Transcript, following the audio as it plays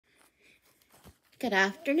Good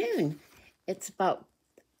afternoon. It's about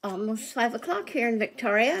almost 5 o'clock here in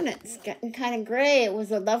Victoria, and it's getting kind of gray. It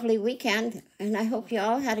was a lovely weekend, and I hope you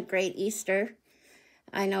all had a great Easter.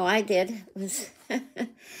 I know I did. It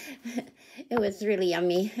was really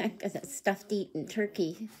yummy. I got stuffed eating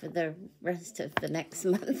turkey for the rest of the next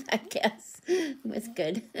month, I guess. It was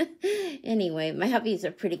good. Anyway, my hubby's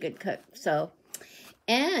a pretty good cook, so.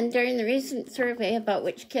 And during the recent survey about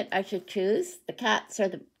which kit I should choose, the cats are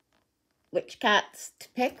the which cats to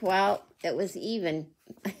pick? Well, it was even.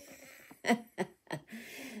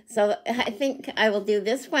 So I think I will do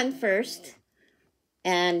this one first,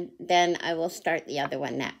 and then I will start the other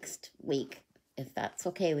one next week, if that's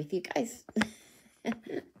okay with you guys.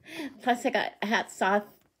 Plus, I got hats off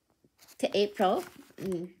to April.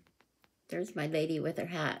 And there's my lady with her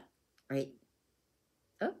hat, right?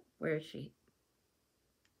 Oh, where is she?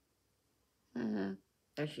 There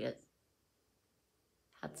she is.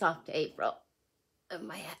 Hats off to April,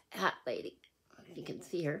 my hat lady. If you can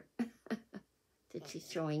see her. Did she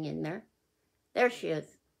showing in there? There she is.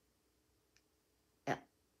 Yeah,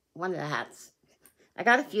 one of the hats. I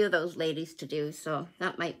got a few of those ladies to do, so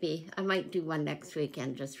that might be, I might do one next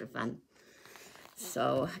weekend just for fun.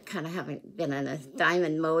 So I kind of haven't been in a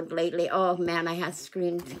diamond mode lately. Oh man, I have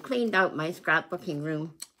cleaned out my scrapbooking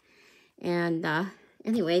room. And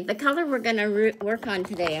anyway, the color we're gonna work on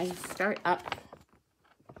today, I start up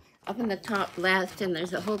in the top left, and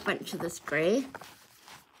there's a whole bunch of this gray.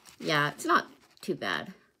 Yeah, it's not too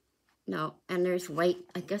bad. No, and there's white.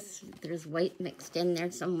 I guess there's white mixed in there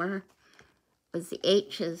somewhere. Was the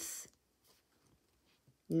H is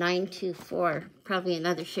 924, probably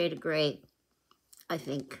another shade of gray, I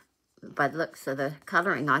think, by the looks of the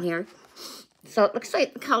coloring on here. So it looks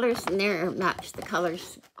like the colors in there match the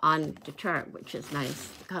colors on the chart, which is nice.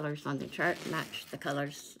 The colors on the chart match the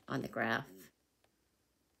colors on the graph.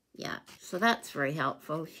 Yeah, so that's very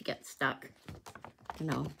helpful if you get stuck, you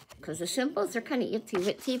know, because the symbols are kind of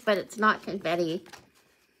itsy-witsy, but it's not confetti.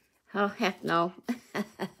 Oh, heck no.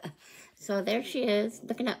 So there she is,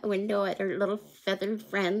 looking out the window at her little feathered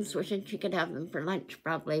friends, wishing she could have them for lunch,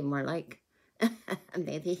 probably more like,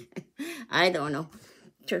 maybe, I don't know,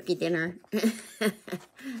 turkey dinner.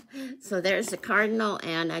 So there's a cardinal,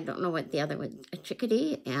 and I don't know what the other one, a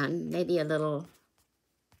chickadee, and maybe a little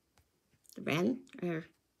wren, or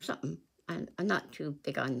something. I'm not too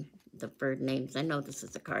big on the bird names. I know this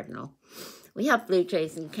is a cardinal. We have blue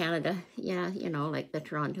jays in Canada. Yeah, you know, like the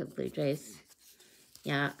Toronto Blue Jays.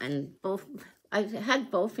 Yeah, and I've had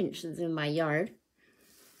bullfinches in my yard.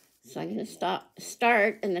 So I'm going to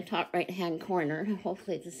start in the top right-hand corner.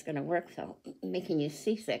 Hopefully this is going to work without making you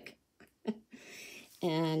seasick.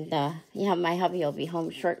 And yeah, my hubby will be home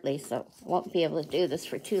shortly, so I won't be able to do this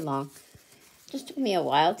for too long. Just took me a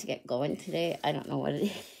while to get going today. I don't know what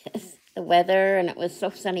it is. The weather, and it was so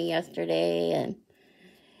sunny yesterday, and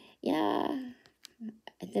yeah,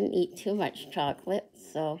 I didn't eat too much chocolate,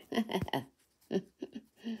 so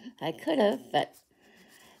I could have, but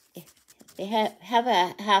they have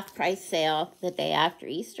a half-price sale the day after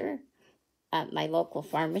Easter at my local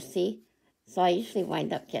pharmacy, so I usually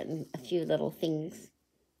wind up getting a few little things,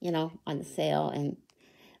 you know, on the sale, and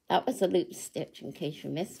that was a loop stitch in case you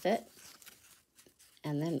missed it.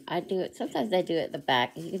 And then I do it, sometimes I do it at the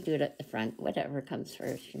back. You can do it at the front, whatever comes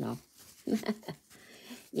first, you know.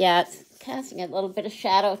 Yeah, it's casting a little bit of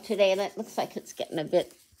shadow today, and it looks like it's getting a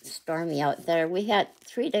bit stormy out there. We had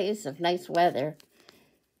 3 days of nice weather.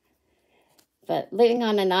 But living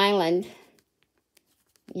on an island,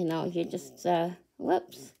 you know, you just,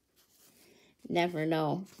 whoops, never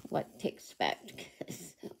know what to expect.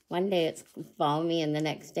 One day it's balmy, and the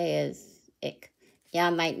next day is ick. Yeah, I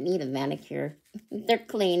might need a manicure. They're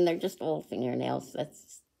clean. They're just old fingernails.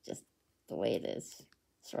 That's just the way it is.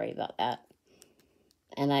 Sorry about that.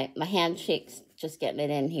 And my hand shakes just getting it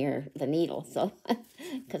in here, the needle, so,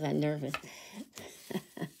 because I'm nervous.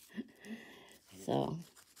 So,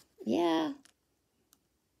 yeah.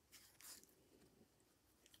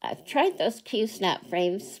 I've tried those Q-snap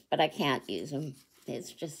frames, but I can't use them.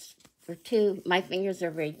 It's just for my fingers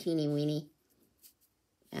are very teeny weeny.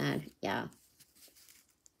 And, yeah.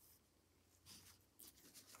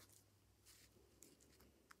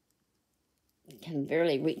 Can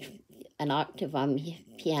barely reach an octave on the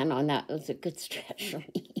piano, and that was a good stretch for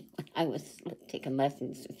me when I was taking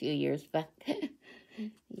lessons a few years back.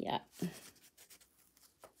 Yeah.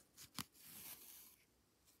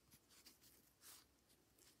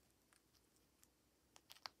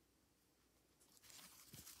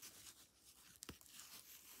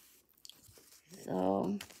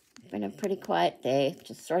 So, it's been a pretty quiet day,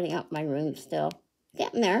 just sorting out my room still.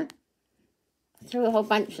 Getting there. threw a whole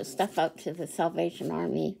bunch of stuff out to the Salvation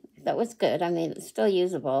Army. That was good. I mean, it's still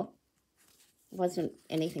usable. Wasn't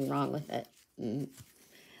anything wrong with it. And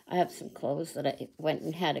I have some clothes that I went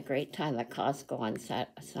and had a great time at Costco on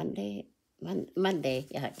Monday.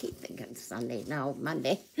 Yeah, I keep thinking Sunday. No,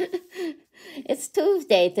 Monday. It's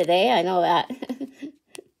Tuesday today. I know that.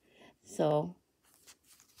 So,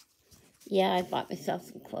 yeah, I bought myself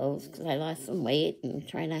some clothes because I lost some weight and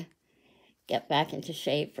trying to get back into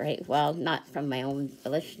shape, right? Well, not from my own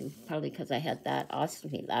volition, probably because I had that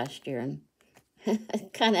ostomy last year and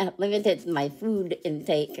kind of limited my food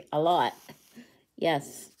intake a lot.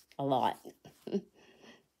 Yes, a lot.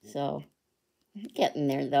 So, getting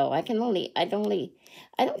there though. I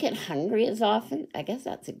don't get hungry as often. I guess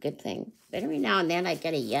that's a good thing. But every now and then I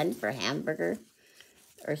get a yen for a hamburger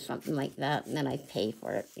or something like that, and then I pay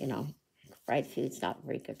for it. You know, fried food's not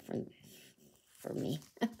very good for me.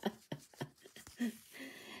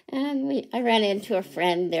 And I ran into a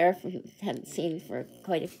friend there hadn't seen for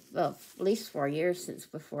at least 4 years since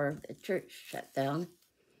before the church shut down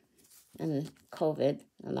and COVID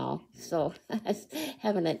and all. So I was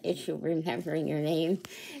having an issue remembering her name.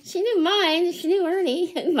 She knew mine. She knew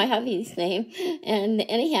Ernie, my hubby's name. And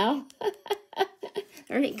anyhow,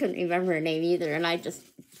 Ernie couldn't remember her name either. And I just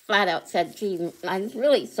flat out said, gee, I'm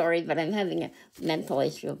really sorry, but I'm having a mental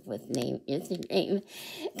issue with using name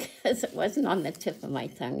because it wasn't on the tip of my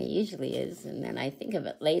tongue. It usually is. And then I think of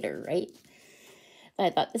it later, right? I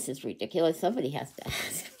thought, this is ridiculous. Somebody has to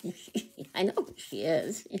ask me. I know who she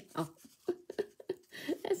is, you know.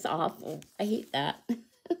 That's awful. I hate that.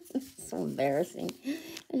 It's so embarrassing.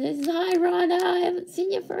 And she says, hi, Rhonda. I haven't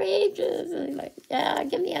seen you for ages. And I'm like, yeah,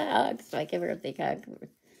 give me a hug. So I give her a big hug.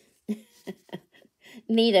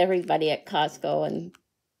 Meet everybody at Costco. And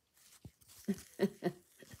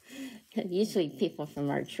usually people from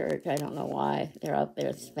our church. I don't know why. They're out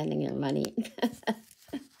there spending their money.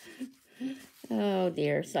 Oh,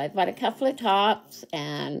 dear. So I bought a couple of tops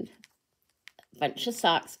and a bunch of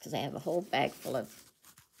socks because I have a whole bag full of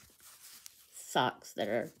socks that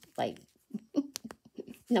are like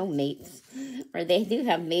no mates, or they do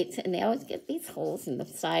have mates, and they always get these holes in the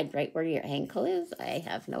side right where your ankle is. I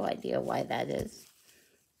have no idea why that is.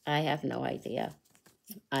 I have no idea.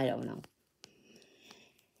 I don't know.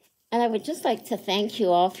 And I would just like to thank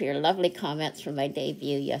you all for your lovely comments for my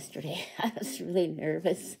debut yesterday. I was really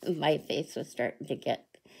nervous. My face was starting to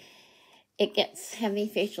it gets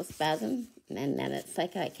hemifacial spasm, and then it's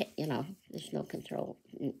like I can't, there's no control.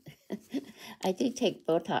 I do take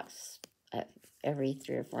Botox every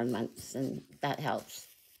 3 or 4 months, and that helps.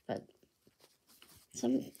 But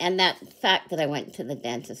and that fact that I went to the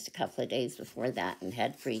dentist a couple of days before that and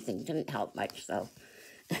had freezing didn't help much. So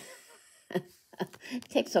it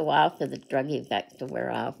takes a while for the drug effect to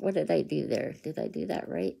wear off. What did I do there? Did I do that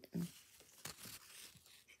right?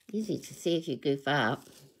 Easy to see if you goof up.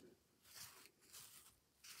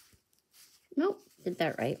 Nope, did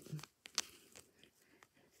that right.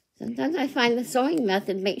 Sometimes I find the sewing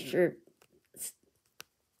method makes your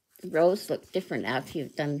rows look different after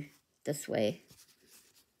you've done this way.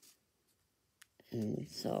 And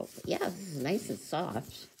so, yeah, this is nice and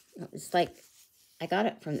soft. It's like, I got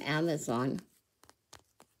it from Amazon.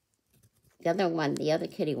 The other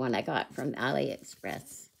kitty one I got from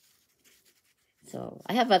AliExpress. So,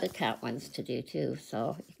 I have other cat ones to do too,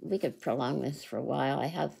 so we could prolong this for a while.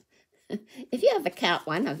 If you have a cat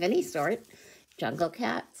one of any sort, jungle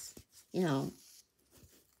cats,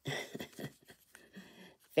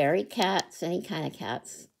 fairy cats, any kind of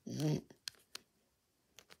cats.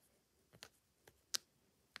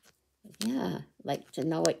 Yeah, like to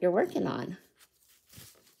know what you're working on.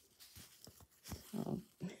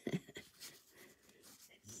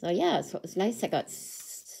 So yeah, so it was nice. I got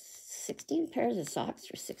 16 pairs of socks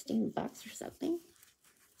for $16 or something.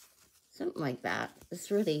 Something like that.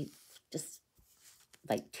 It's really just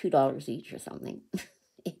like $2 each or something.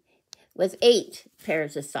 It was 8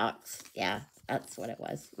 pairs of socks. Yeah, that's what it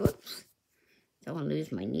was. Whoops. Don't want to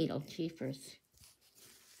lose my needle. Cheapers.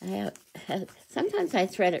 Sometimes I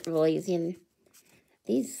thread it real easy, and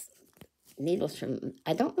these needles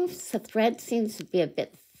I don't know if the thread seems to be a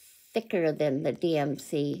bit thicker than the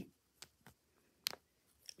DMC,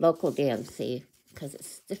 local DMC, because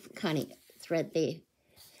it's different kind of thread they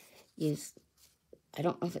use. I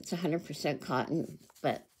don't know if it's 100% cotton,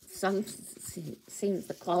 but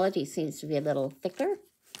the quality seems to be a little thicker.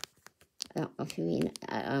 I don't know if you mean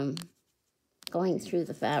going through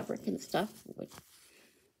the fabric and stuff.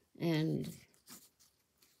 And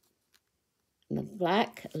the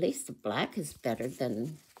black, at least the black is better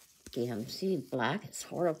than DMC. Black is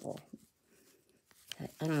horrible.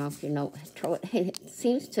 I don't know if you know, it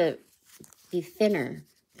seems to be thinner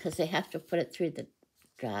because they have to put it through the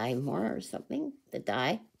dye more or something, the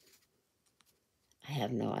dye. I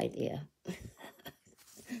have no idea.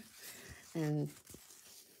 And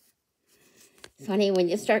it's funny when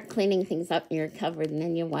you start cleaning things up in your cupboard and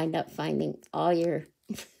then you wind up finding all your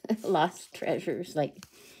lost treasures like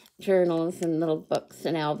journals and little books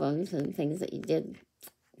and albums and things that you did.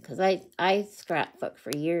 Because I scrapbook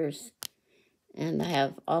for years and I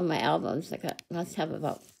have all my albums. Must have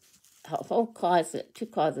about a whole closet, two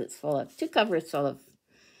closets full of, two cupboards full of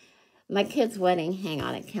my kid's wedding. Hang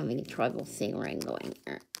on, I can't have any trouble seeing where I'm going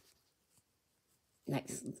here.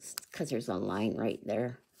 Next, because there's a line right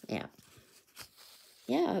there. Yeah.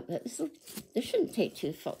 Yeah, but this shouldn't take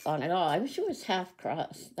too long at all. I wish it was half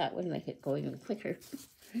cross. That would make it go even quicker.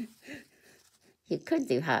 You could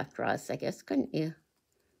do half cross, I guess, couldn't you?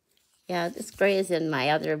 Yeah, this gray is in my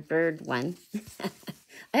other bird one.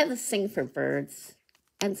 I have this thing for birds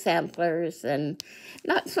and samplers and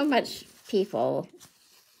not so much people.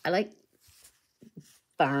 I like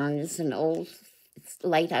barns and old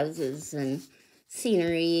lighthouses and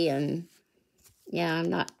scenery, and yeah, I'm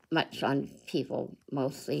not much on people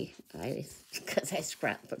mostly. Because I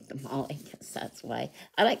scrapbooked them all, I guess that's why.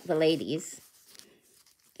 I like the ladies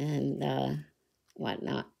and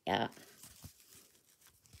whatnot, yeah.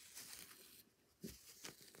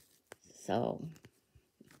 So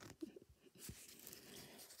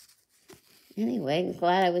anyway, I'm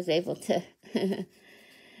glad I was able to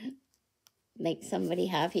make somebody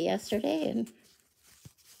happy yesterday. And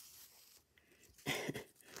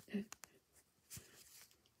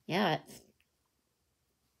yeah,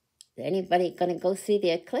 anybody going to go see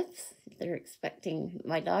the eclipse? They're expecting,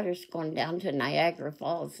 my daughter's going down to Niagara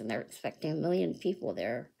Falls and they're expecting 1 million people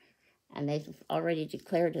there. And they've already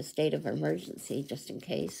declared a state of emergency just in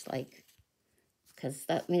case, like, because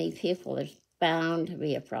that many people, there's bound to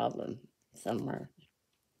be a problem somewhere.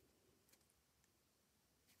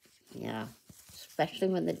 Yeah, especially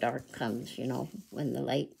when the dark comes, you know, when the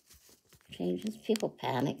light changes, people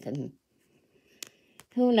panic, and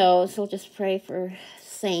who knows, we'll just pray for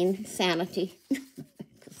sanity.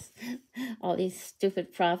 Because all these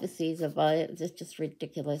stupid prophecies about it, it's just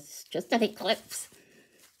ridiculous. Just an eclipse.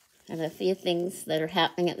 And a few things that are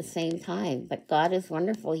happening at the same time. But God is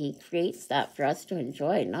wonderful. He creates that for us to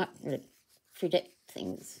enjoy, not to predict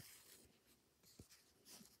things.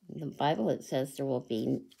 In the Bible, it says there will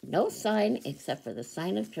be no sign except for the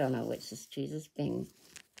sign of Jonah, which is Jesus being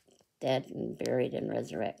dead and buried and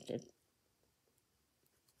resurrected.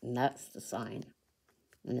 And that's the sign.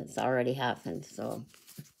 And it's already happened. So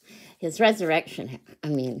his resurrection, I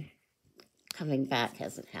mean, coming back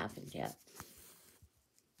hasn't happened yet.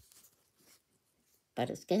 But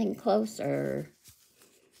it's getting closer.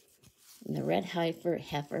 And the red heifer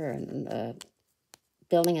and the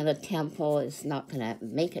building of the temple is not going to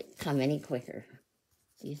make it come any quicker.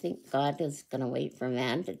 Do you think God is going to wait for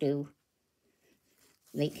man to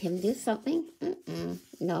make him do something?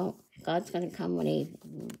 No, God's going to come when he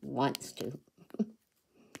wants to,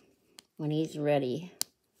 when he's ready,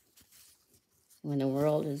 when the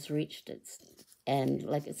world has reached its end,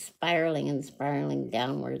 like it's spiraling and spiraling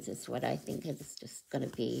downwards is what I think it's just going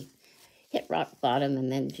to be. Hit rock bottom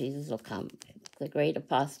and then Jesus will come. The great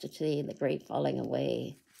apostasy, the great falling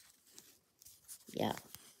away. Yeah,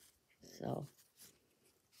 so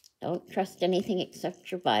don't trust anything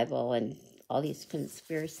except your Bible and all these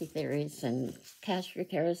conspiracy theories, and cast your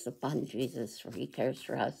cares upon Jesus, for he cares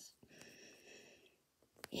for us.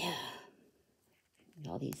 Yeah. And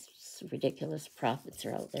all these ridiculous prophets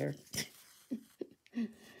are out there.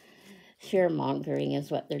 Fear-mongering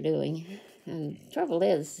is what they're doing. And the trouble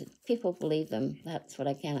is, people believe them. That's what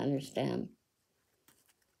I can't understand.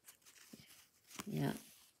 Yeah.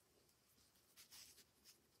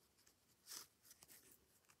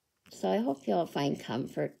 So I hope you all find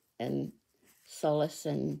comfort and solace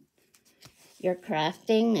in your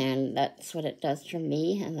crafting, and that's what it does for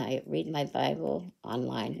me. And I read my Bible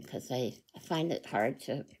online because I find it hard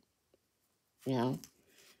to, you know,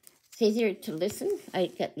 it's easier to listen. I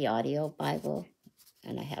get the audio Bible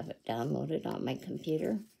and I have it downloaded on my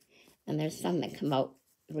computer. And there's some that come out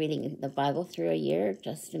reading the Bible through a year.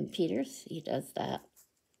 Justin Peters, he does that.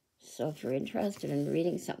 So if you're interested in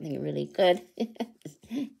reading something really good,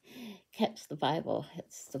 catch the Bible.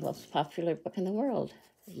 It's the most popular book in the world.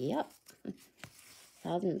 Yep.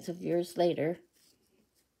 Thousands of years later,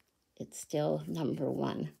 it's still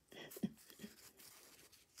 #1.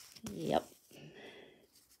 Yep.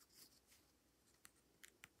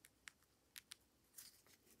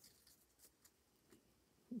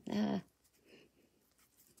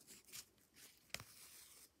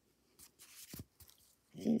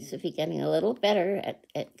 seems to be getting a little better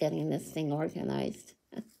at getting this thing organized.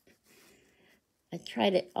 I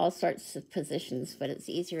tried it all sorts of positions, but it's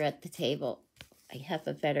easier at the table. I have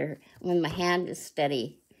a better, when my hand is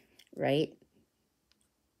steady, right,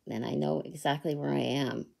 then I know exactly where I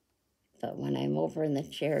am. But when I'm over in the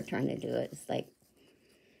chair trying to do it, it's like,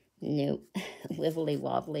 nope, wibbly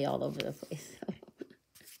wobbly all over the place.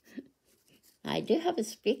 I do have a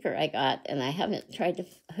speaker I got, and I haven't tried to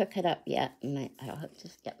hook it up yet, and I'll have to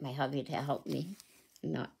get my hubby to help me.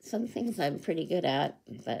 Not some things I'm pretty good at,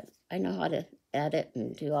 but I know how to edit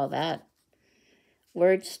and do all that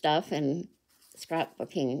word stuff and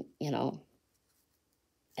scrapbooking, you know,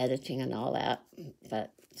 editing and all that.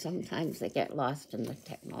 But sometimes I get lost in the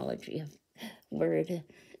technology of Word.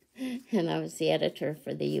 And I was the editor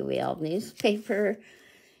for the UAL newspaper,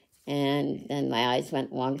 and then my eyes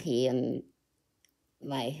went wonky, and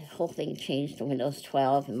my whole thing changed to Windows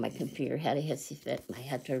 12, and my computer had a hissy fit, and I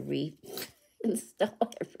had to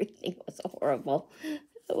reinstall everything. It was horrible.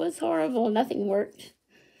 It was horrible. Nothing worked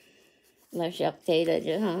unless you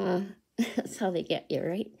updated. That's how they get you,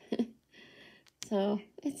 right? So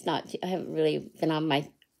it's not, I haven't really been on my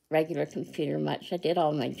regular computer much. I did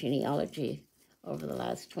all my genealogy over the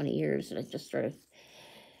last 20 years, and I just sort of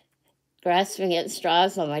grasping at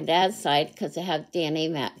straws on my dad's side because I have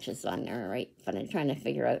DNA matches on there, right? But I'm trying to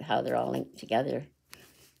figure out how they're all linked together,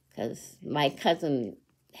 because my cousin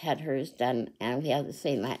had hers done, and we have the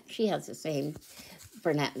same match. She has the same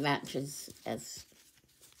Burnett matches as,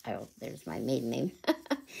 oh, there's my maiden name,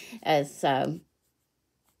 as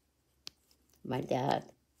my dad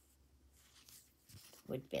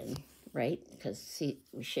would have been, right? Because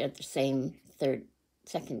we shared the same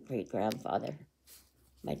second great grandfather,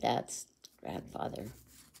 my dad's grandfather.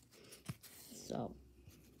 So,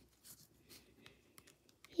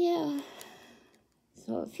 yeah.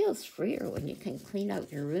 So it feels freer when you can clean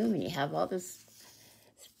out your room and you have all this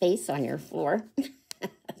space on your floor.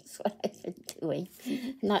 That's what I've been doing.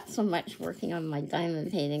 Not so much working on my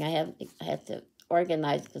diamond painting. I had to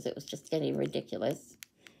organize because it was just getting ridiculous.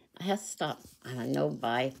 I have to stop on a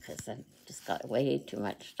no-buy because I've just got way too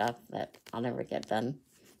much stuff that I'll never get done.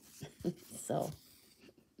 So,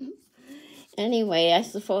 anyway, I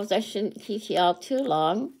suppose I shouldn't keep you all too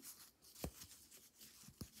long.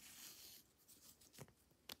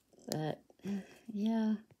 But,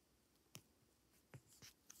 yeah.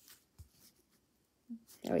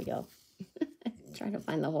 There we go. Trying to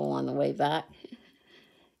find the hole on the way back.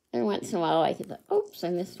 Every once in a while I could, oops, I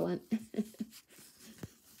missed one.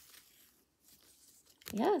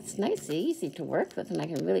 Yeah, it's nice and easy to work with, and I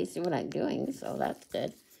can really see what I'm doing, so that's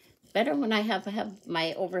good. Better when I have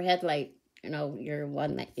my overhead light, you know, your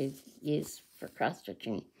one that you use for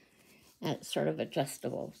cross-stitching, and it's sort of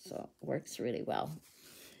adjustable, so it works really well.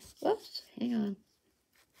 Whoops, hang on.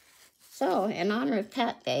 So, in honor of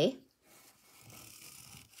Cat Day,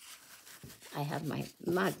 I have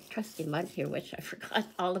my trusty mug here, which I forgot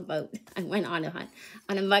all about. I went on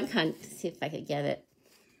a mug hunt to see if I could get it.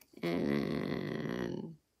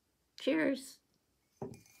 And cheers.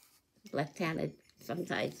 Left-handed.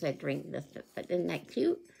 Sometimes I drink this, but isn't that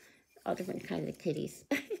cute? All different kinds of kitties.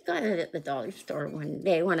 I got it at the dollar store one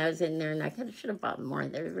day when I was in there, and I should have bought more.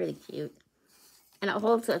 They're really cute. And it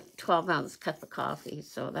holds a 12-ounce cup of coffee,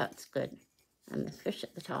 so that's good. And the fish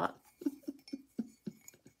at the top.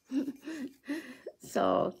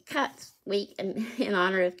 So, Cats Week, and in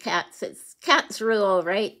honor of cats, it's cats rule,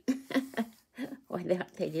 right? Why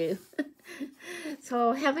not they do?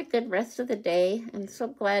 So, have a good rest of the day. I'm so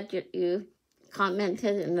glad you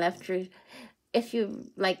commented and left your... If you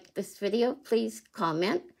like this video, please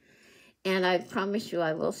comment. And I promise you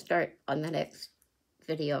I will start on the next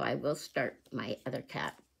video. I will start my other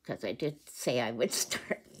cat, because I did say I would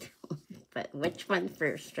start. But which one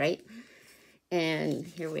first, right? And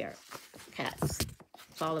here we are, cats.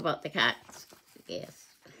 It's all about the cats, yes.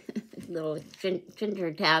 Little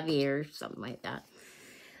ginger tabby or something like that.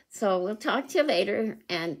 So we'll talk to you later.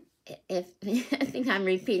 And if I think I'm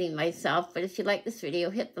repeating myself, but if you like this video,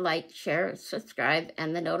 hit the like, share, subscribe,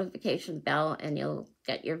 and the notification bell, and you'll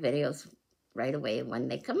get your videos right away when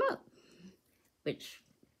they come out, which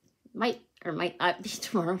might or might not be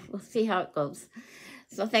tomorrow. We'll see how it goes.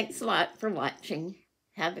 So thanks a lot for watching.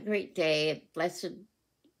 Have a great day. Blessed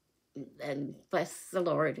and bless the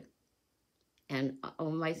Lord, and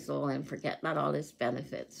oh my soul, and forget not all his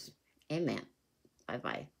benefits. Amen.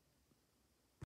 Bye-bye.